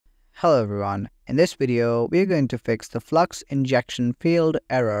Hello everyone, in this video we are going to fix the flux injection failed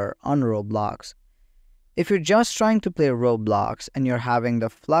error on Roblox. If you're just trying to play Roblox and you're having the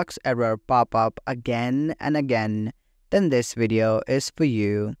flux error pop up again and again, then this video is for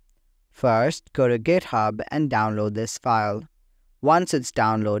you. First, go to GitHub and download this file. Once it's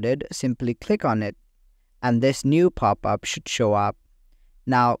downloaded, simply click on it, and this new pop-up should show up.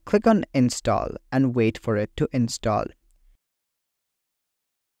 Now click on Install and wait for it to install.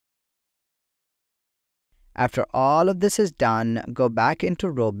 After all of this is done, go back into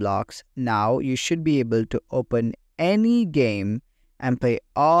Roblox. Now you should be able to open any game and play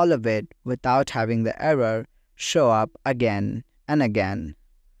all of it without having the error show up again and again.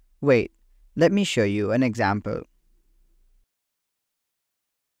 Wait, let me show you an example.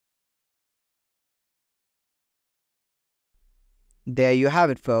 There you have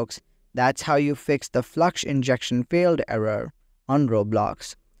it, folks. That's how you fix the flux injection failed error on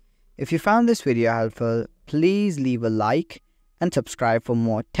Roblox. If you found this video helpful, please leave a like and subscribe for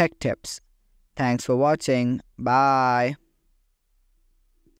more tech tips. Thanks for watching. Bye.